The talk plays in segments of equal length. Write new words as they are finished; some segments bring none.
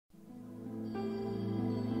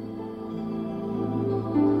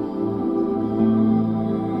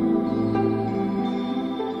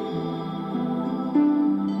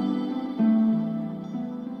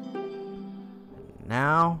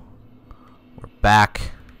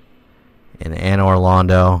back in Anne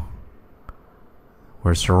Orlando.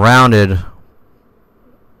 We're surrounded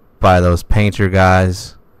by those painter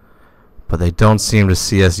guys, but they don't seem to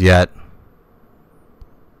see us yet.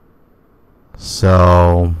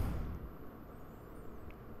 So,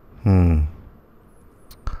 I'm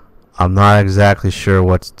not exactly sure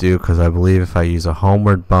what to do, because I believe if I use a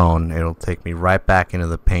homeward bone, it'll take me right back into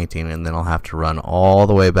the painting, and then I'll have to run all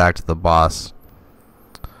the way back to the boss.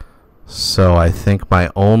 So I think my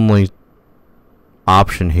only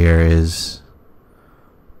option here is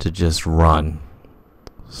to just run.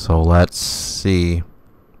 So let's see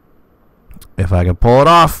if I can pull it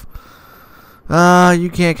off. You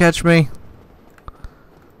can't catch me.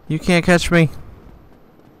 You can't catch me.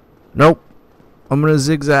 Nope. I'm gonna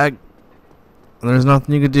zigzag. There's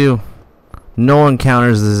nothing you can do. No one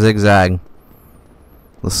counters the zigzag.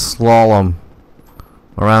 The slalom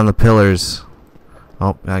around the pillars.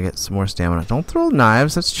 Oh, gotta get some more stamina. Don't throw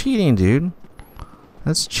knives. That's cheating, dude.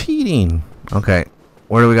 That's cheating. Okay.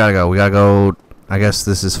 Where do we gotta go? We gotta go. I guess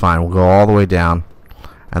this is fine. We'll go all the way down.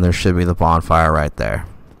 And there should be the bonfire right there,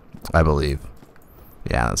 I believe.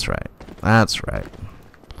 Yeah, that's right. That's right.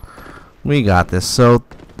 We got this. So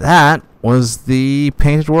that was the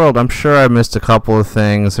painted world. I'm sure I missed a couple of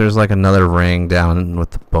things. There's like another ring down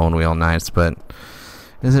with the bone wheel knights, but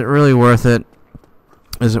is it really worth it?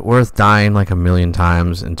 Is it worth dying like a million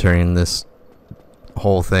times and turning this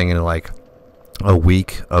whole thing into like a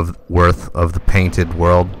week of worth of the painted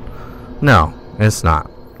world? No, it's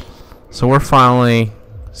not. So we're finally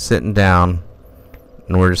sitting down,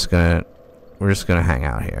 and we're just gonna hang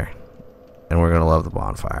out here, and we're gonna love the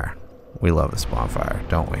bonfire. We love this bonfire,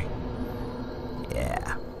 don't we?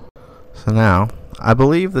 Yeah. So now, I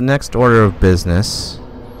believe the next order of business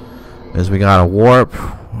is we gotta warp,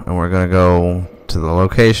 and we're gonna go to the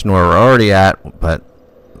location where we're already at, but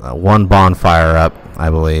one bonfire up, I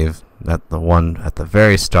believe, at the one at the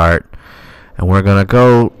very start. And we're gonna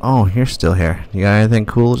go. Oh, you're still here. You got anything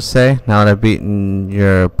cool to say now that I've beaten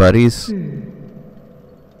your buddies?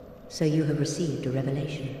 So you have received a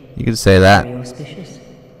revelation. You could say that. Very auspicious.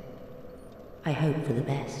 I hope for the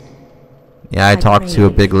best. Yeah, I talked to a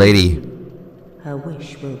big lady. Her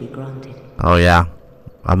wish will be granted. Oh yeah,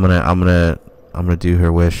 I'm gonna do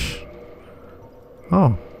her wish.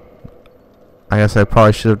 Oh, I guess I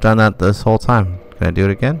probably should have done that this whole time. Can I do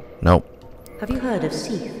it again? Nope. Have you heard of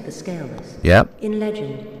Seath the Scaleless? Yep. In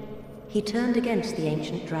legend, he turned against the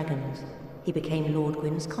ancient dragons. He became Lord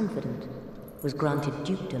Gwyn's confidant, was granted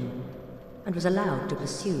dukedom, and was allowed to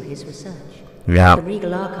pursue his research. Yeah. At the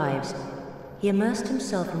Regal Archives, he immersed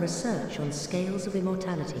himself in research on scales of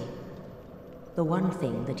immortality. The one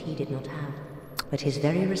thing that he did not have, but his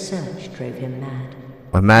very research drove him mad.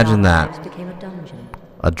 Imagine that. Became a dungeon.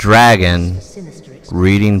 A dragon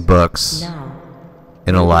reading books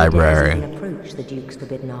in a library. Approach the Duke's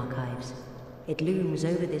forbidden archives. It looms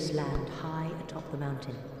over this land high atop the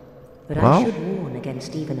mountain. But I should warn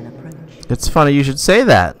against even an approach. It's funny you should say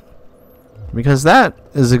that, because that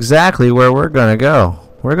is exactly where we're gonna go.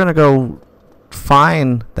 We're gonna go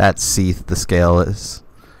find that Seath the Scaleless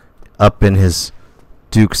up in his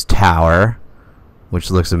Duke's Tower,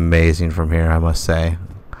 which looks amazing from here, I must say.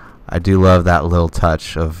 I do love that little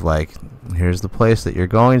touch of like, here's the place that you're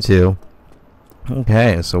going to.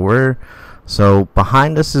 Okay, so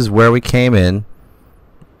behind us is where we came in,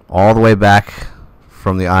 all the way back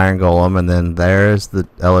from the Iron Golem, and then there's the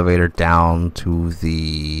elevator down to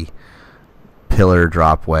the pillar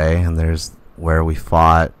dropway, and there's where we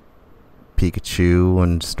fought Pikachu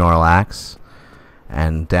and Snorlax,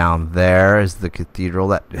 and down there is the cathedral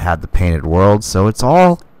that had the painted world. So it's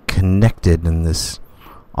all connected in this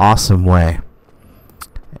awesome way.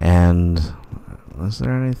 And is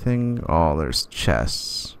there anything? Oh, there's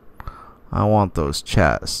chests. I want those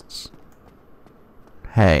chests.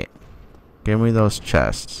 Hey, give me those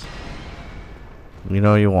chests. You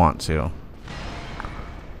know you want to.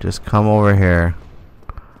 Just come over here.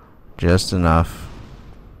 Just enough.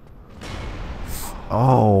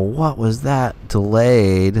 Oh, what was that?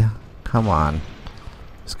 Delayed. Come on.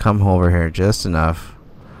 Just come over here just enough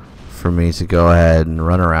for me to go ahead and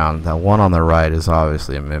run around. That one on the right is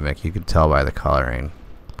obviously a mimic. You can tell by the coloring.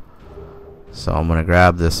 So I'm gonna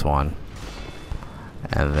grab this one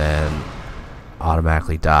and then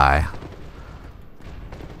automatically die.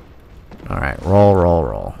 Alright, roll, roll,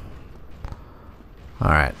 roll.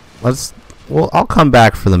 Alright, I'll come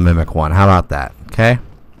back for the mimic one. How about that? Okay?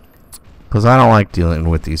 Because I don't like dealing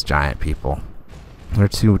with these giant people. They're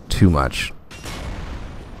too much.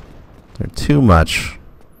 They're too much.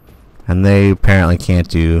 And they apparently can't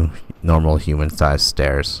do normal human-sized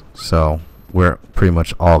stairs. So we're pretty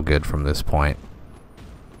much all good from this point.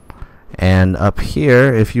 And up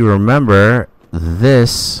here, if you remember,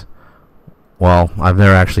 this, well, I've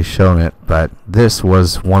never actually shown it, but this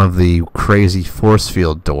was one of the crazy force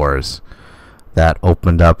field doors that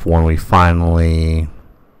opened up when we finally,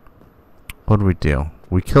 what did we do?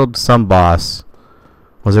 We killed some boss.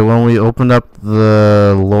 Was it when we opened up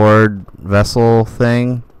the Lord Vessel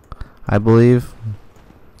thing, I believe?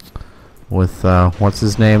 With, what's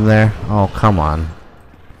his name there? Oh, come on.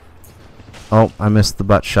 Oh, I missed the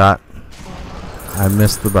butt shot. I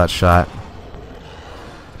missed the butt shot.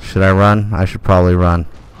 Should I run? I should probably run.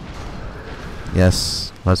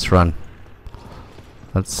 Yes, let's run.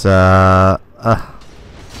 Let's, I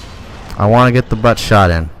want to get the butt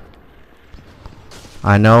shot in.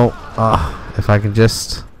 I know, if I could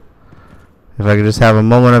just have a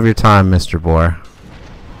moment of your time, Mr. Boar.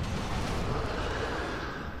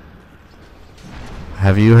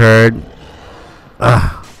 Have you heard?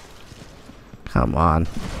 Come on.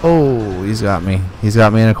 Oh, he's got me. He's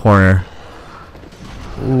got me in a corner.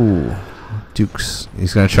 Ooh. Dukes.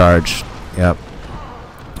 He's gonna charge. Yep.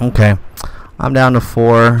 Okay. I'm down to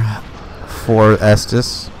four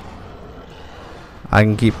Estus. I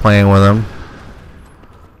can keep playing with him.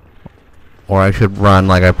 Or I should run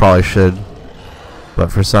like I probably should.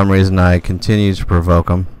 But for some reason I continue to provoke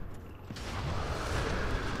him.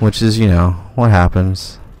 Which is, you know, what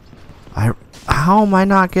happens. How am I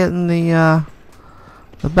not getting the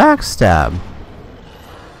backstab?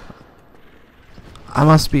 I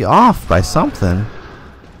must be off by something.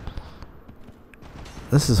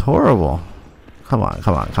 This is horrible. Come on,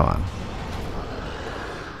 come on, come on.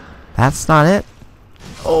 That's not it?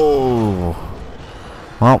 Oh.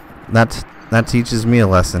 Well, that teaches me a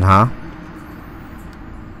lesson, huh?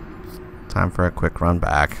 Time for a quick run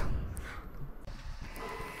back.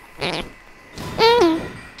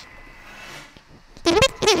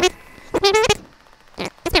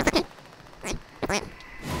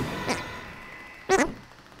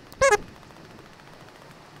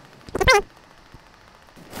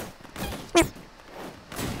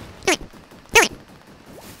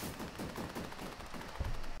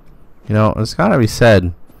 You know, it's gotta be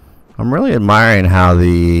said, I'm really admiring how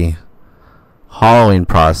the hollowing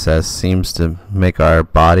process seems to make our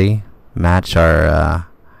body match our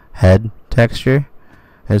head texture.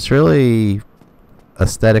 It's really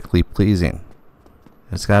aesthetically pleasing.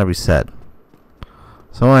 It's gotta be said.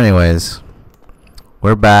 So anyways,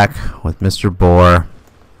 we're back with Mr. Boar,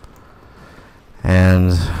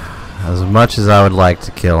 and as much as I would like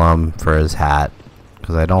to kill him for his hat,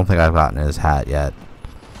 because I don't think I've gotten his hat yet,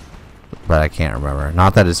 but I can't remember.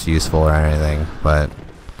 Not that it's useful or anything, but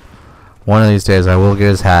one of these days I will get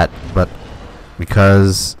his hat, but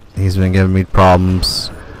because he's been giving me problems,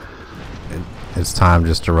 it's time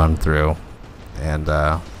just to run through. And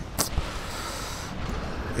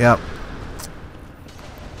yep,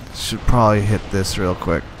 should probably hit this real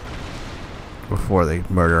quick before they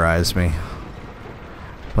murderize me.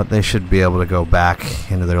 But they should be able to go back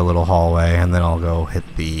into their little hallway, and then I'll go hit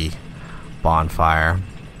the bonfire.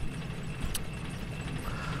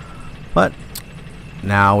 But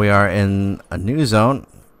now we are in a new zone,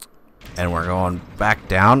 and we're going back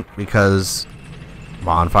down because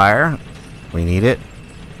bonfire, we need it.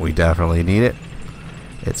 We definitely need it.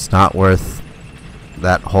 It's not worth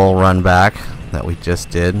that whole run back that we just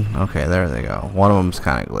did. Okay, there they go. One of them's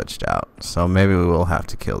kind of glitched out, so maybe we will have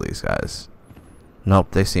to kill these guys.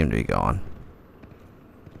 Nope, they seem to be going.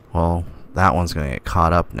 Well, that one's gonna get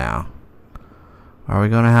caught up now. Are we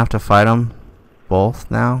gonna have to fight them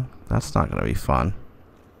both now? That's not gonna be fun.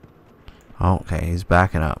 Okay, he's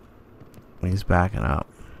backing up. He's backing up.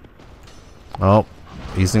 Oh,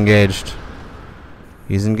 he's engaged.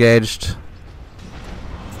 He's engaged.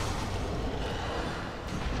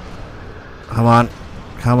 Come on.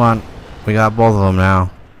 Come on. We got both of them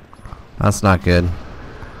now. That's not good.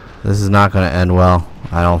 This is not going to end well,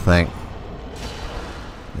 I don't think.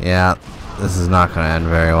 Yeah, this is not going to end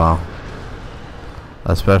very well.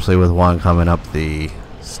 Especially with one coming up the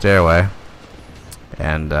stairway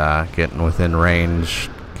and getting within range.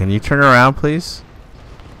 Can you turn around, please?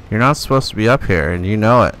 You're not supposed to be up here, and you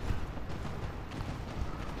know it.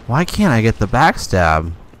 Why can't I get the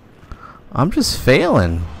backstab? I'm just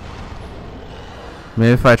failing.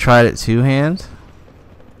 Maybe if I tried it two-hand?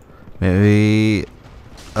 Maybe...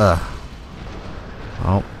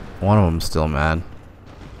 Oh, one of them's still mad.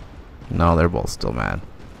 No, they're both still mad.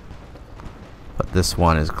 But this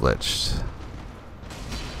one is glitched.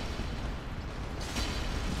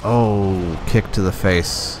 Oh, kick to the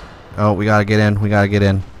face. Oh, we gotta get in. We gotta get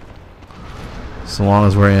in. So long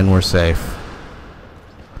as we're in, we're safe.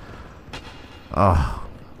 Oh.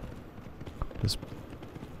 Just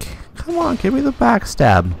come Come on, give me the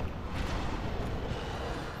backstab.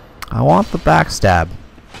 I want the backstab.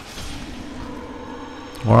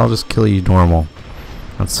 Or I'll just kill you normal.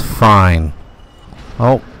 That's fine.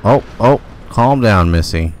 Oh, oh, oh. Calm down,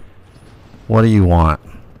 Missy. What do you want?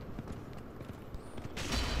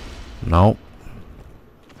 Nope.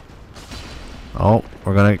 Oh,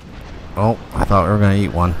 we're gonna... Oh, I thought we were gonna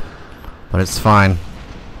eat one. But it's fine.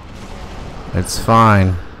 It's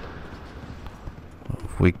fine.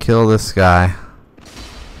 If we kill this guy,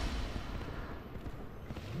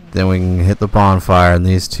 then we can hit the bonfire and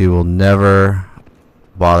these two will never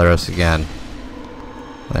bother us again.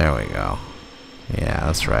 There we go. Yeah,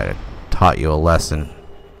 that's right. I taught you a lesson.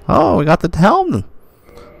 Oh, we got the helm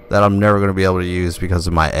that I'm never going to be able to use because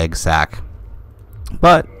of my egg sack.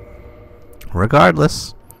 But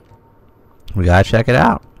regardless, we gotta check it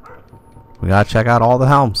out. We gotta check out all the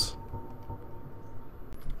helms.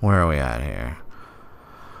 Where are we at here?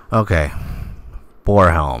 Okay.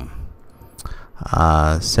 Boar helm.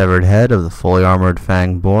 Severed head of the fully armored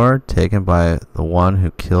fang boar, taken by the one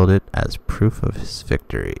who killed it as proof of his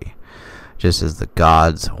victory, just as the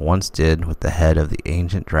gods once did with the head of the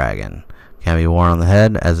ancient dragon. Can be worn on the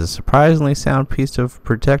head as a surprisingly sound piece of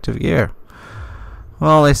protective gear.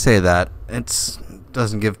 Well, they say that. It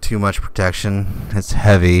doesn't give too much protection. It's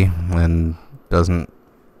heavy and doesn't,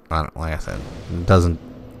 like I said, it doesn't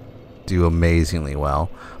do amazingly well.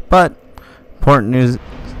 But important news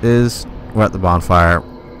is we're at the bonfire.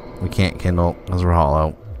 We can't kindle because we're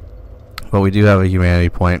hollow. But we do have a humanity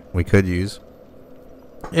point we could use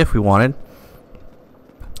if we wanted.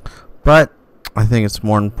 But I think it's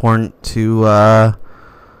more important to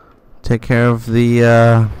take care of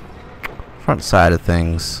the front side of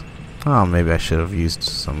things. Oh, maybe I should have used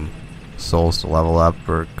some souls to level up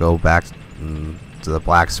or go back to the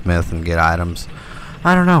blacksmith and get items.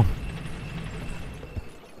 I don't know.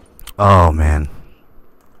 Oh man,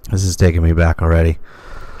 this is taking me back already.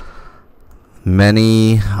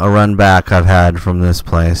 Many a run back I've had from this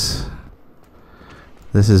place.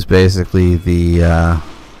 This is basically the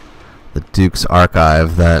Duke's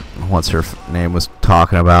Archive that what's her name was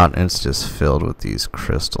talking about, and it's just filled with these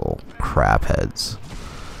crystal crap heads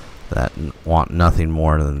that want nothing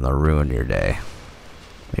more than to ruin your day.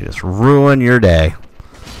 They just ruin your day.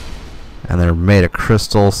 And they're made of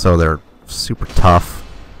crystal, so they're super tough.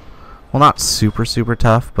 Well, not super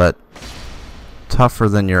tough, but tougher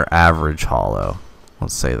than your average hollow.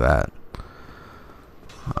 Let's say that.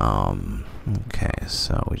 Okay,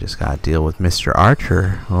 so we just gotta deal with Mr.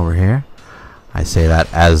 Archer over here. I say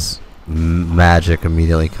that as magic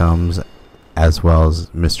immediately comes, as well as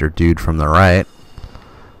Mr. Dude from the right.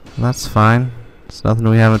 That's fine. It's nothing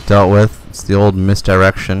we haven't dealt with. It's the old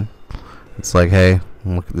misdirection. It's like, hey,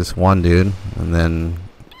 look at this one dude, and then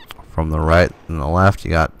from the right and the left,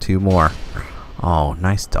 you got two more. Oh,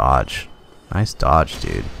 nice dodge. Nice dodge,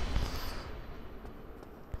 dude.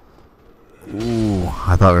 Ooh,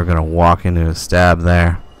 I thought we were gonna walk into a stab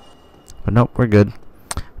there, but nope, we're good.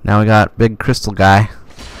 Now we got big crystal guy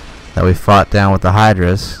that we fought down with the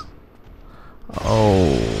Hydras.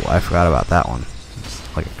 Oh, I forgot about that one.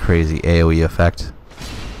 It's like a crazy AoE effect.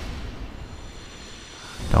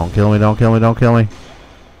 Don't kill me, don't kill me, don't kill me.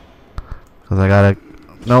 Because I gotta...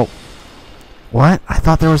 Nope. What? I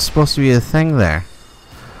thought there was supposed to be a thing there.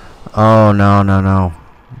 Oh, no, no, no.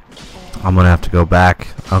 I'm gonna have to go back.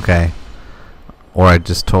 Okay. Or I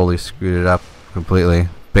just totally screwed it up completely.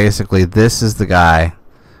 Basically, this is the guy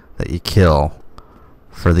that you kill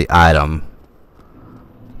for the item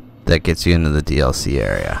that gets you into the DLC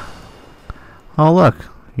area. Oh, look.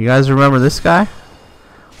 You guys remember this guy?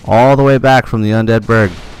 All the way back from the Undead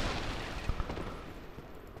Burg.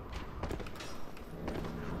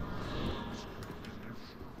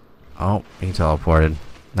 Oh, he teleported.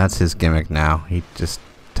 That's his gimmick now. He just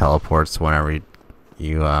teleports whenever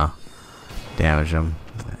you damage him.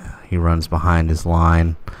 He runs behind his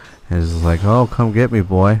line and is like, oh, come get me,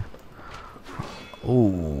 boy.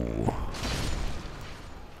 Ooh.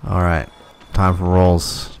 Alright. Time for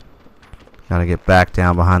rolls. Gotta get back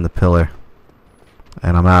down behind the pillar.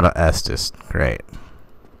 And I'm out of Estus. Great.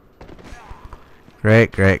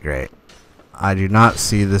 Great, great, great. I do not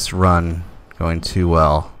see this run going too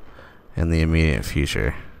well in the immediate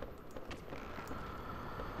future.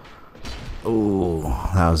 Ooh,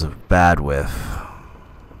 that was a bad whiff.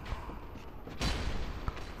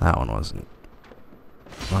 That one wasn't.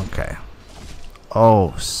 Okay.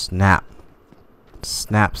 Oh, snap.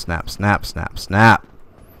 Snap, snap, snap, snap, snap.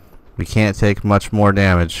 We can't take much more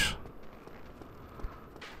damage.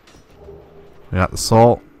 We got the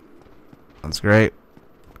soul. That's great.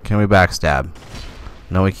 Can we backstab?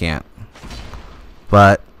 No, we can't.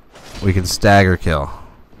 But We can stagger kill.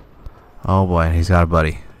 Oh boy, he's got a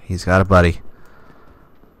buddy. He's got a buddy.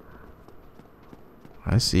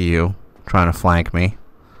 I see you trying to flank me.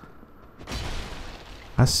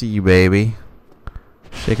 I see you, baby.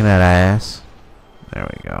 Shaking that ass. There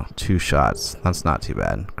we go. 2 shots. That's not too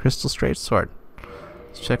bad. Crystal straight sword.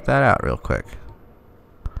 Let's check that out real quick.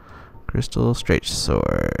 Crystal straight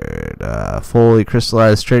sword. Fully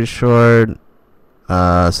crystallized straight sword.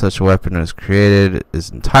 Such a weapon is created is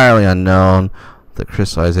entirely unknown. The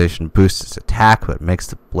crystallization boosts its attack but makes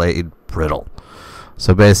the blade brittle.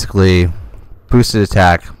 So basically, boosted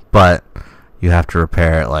attack, but you have to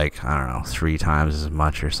repair it like, I don't know, 3 times as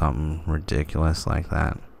much or something ridiculous like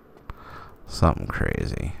that. Something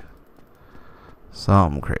crazy.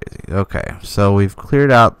 Something crazy. Okay, so we've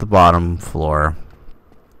cleared out the bottom floor,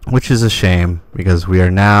 which is a shame because we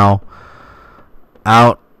are now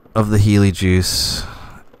out of the Healy juice,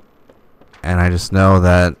 and I just know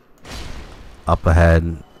that up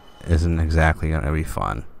ahead isn't exactly going to be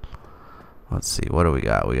fun. Let's see, what do we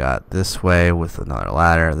got? We got this way with another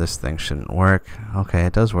ladder. This thing shouldn't work. Okay,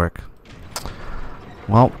 it does work.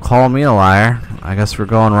 Well, call me a liar. I guess we're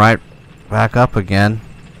going right back up again.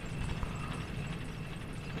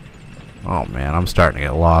 Oh man, I'm starting to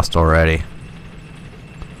get lost already.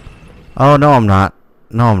 Oh, no I'm not.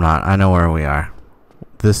 No I'm not. I know where we are.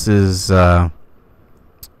 This is, that's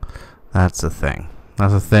the thing.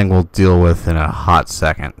 That's a thing we'll deal with in a hot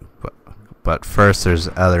second. But first there's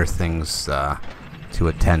other things to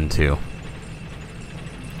attend to.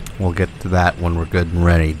 We'll get to that when we're good and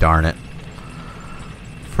ready, darn it.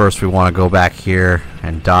 First we want to go back here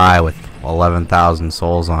and die with 11,000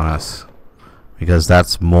 souls on us, because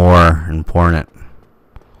that's more important.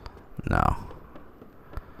 No.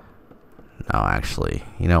 No, actually,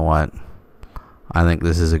 you know what? I think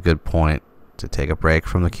this is a good point to take a break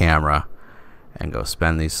from the camera and go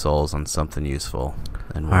spend these souls on something useful.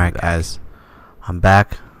 Alright guys, I'm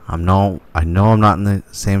back. I know I'm not in the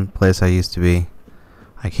same place I used to be.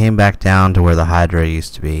 I came back down to where the Hydra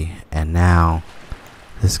used to be, and now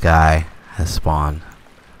this guy has spawned.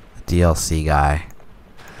 The DLC guy.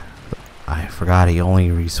 I forgot he only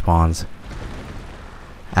respawns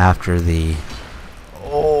after the...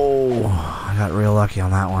 Oh, I got real lucky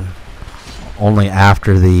on that one. Only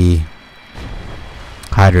after the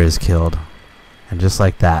Hydra is killed. And just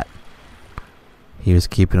like that, he was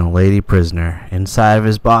keeping a lady prisoner inside of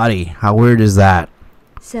his body. How weird is that?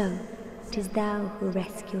 So, 'tis thou who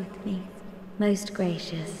rescueth me. Most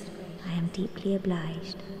gracious, I am deeply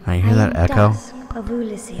obliged. Now you hear that echo?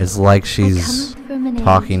 It's like she's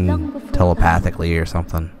talking telepathically or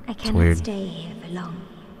something. It's weird. I cannot stay here for long.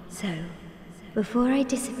 So, before I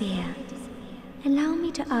disappear, allow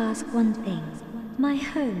me to ask one thing. My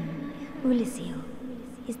home, Ulysses,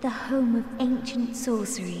 is the home of ancient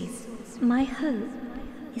sorceries. My hope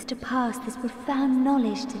is to pass this profound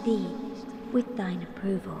knowledge to thee, with thine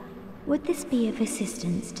approval. Would this be of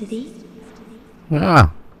assistance to thee? Yeah,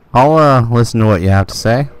 I'll listen to what you have to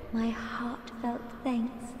say. My heartfelt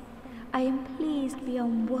thanks. I am pleased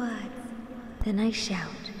beyond words. Then I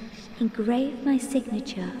shout, engrave my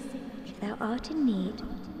signature. If thou art in need,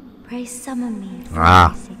 pray summon me for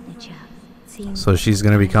my signature. So she's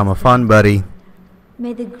gonna become a fun buddy.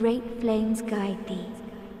 May the great flames guide thee.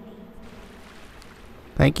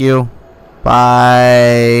 Thank you.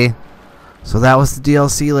 Bye. So that was the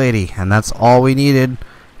DLC lady, and that's all we needed.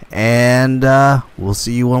 And we'll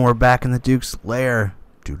see you when we're back in the Duke's lair.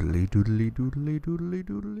 Doodly doodly doodly doodly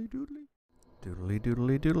doodly doodly. Doodly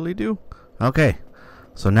doodly doodly doo. Okay.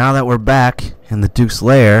 So now that we're back in the Duke's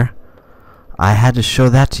lair, I had to show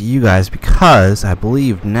that to you guys because I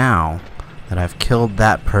believe now that I've killed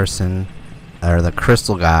that person, or the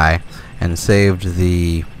crystal guy, and saved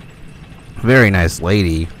the very nice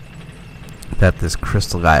lady, that this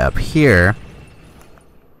crystal guy up here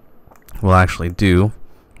will actually do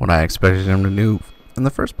what I expected him to do in the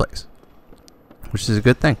first place, which is a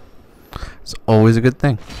good thing. It's always a good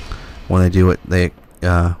thing when they do what they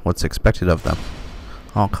what's expected of them.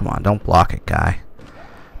 Oh, come on, don't block it, guy.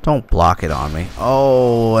 Don't block it on me.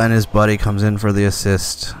 Oh, and his buddy comes in for the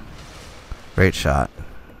assist. Great shot.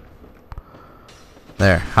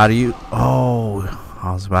 There. How do you... Oh,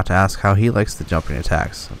 I was about to ask how he likes the jumping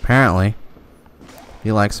attacks. Apparently,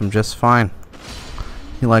 he likes them just fine.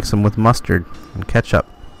 He likes them with mustard and ketchup.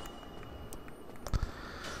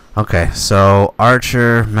 Okay, so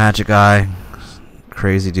Archer, Magic Eye,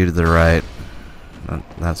 crazy dude to the right.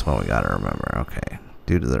 That's what we gotta remember. Okay,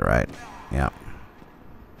 dude to the right. Yep.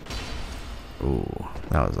 Ooh,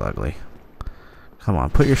 that was ugly. Come on,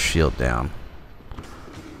 put your shield down.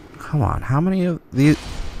 Come on, how many of these?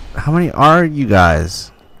 How many are you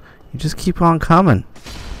guys? You just keep on coming.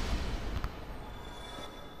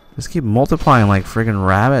 Just keep multiplying like friggin'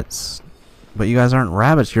 rabbits. But you guys aren't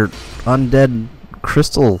rabbits, you're undead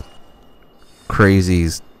crystal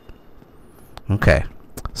crazies. Okay,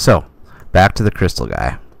 so back to the crystal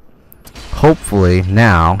guy. Hopefully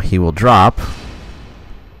now he will drop.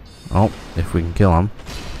 Oh, if we can kill him.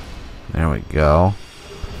 There we go.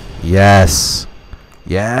 Yes.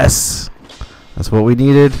 Yes. That's what we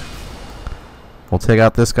needed. We'll take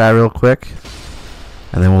out this guy real quick.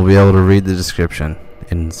 And then we'll be able to read the description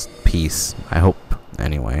in peace. I hope,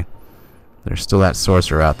 anyway. There's still that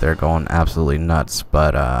sorcerer out there going absolutely nuts.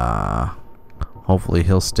 But, hopefully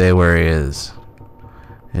he'll stay where he is.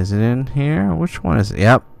 Is it in here? Which one is it?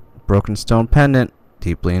 Yep. Broken stone pendant.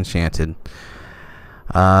 Deeply enchanted.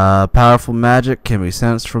 Powerful magic can be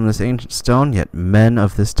sensed from this ancient stone, yet men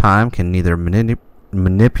of this time can neither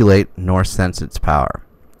manipulate nor sense its power,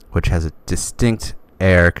 which has a distinct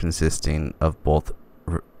air consisting of both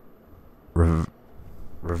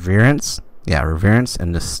reverence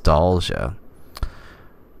and nostalgia.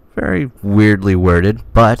 Very weirdly worded,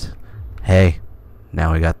 but hey,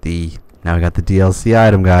 now we got the DLC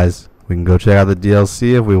item, guys. We can go check out the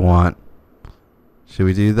DLC if we want. Should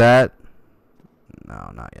we do that?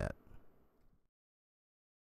 No, not yet.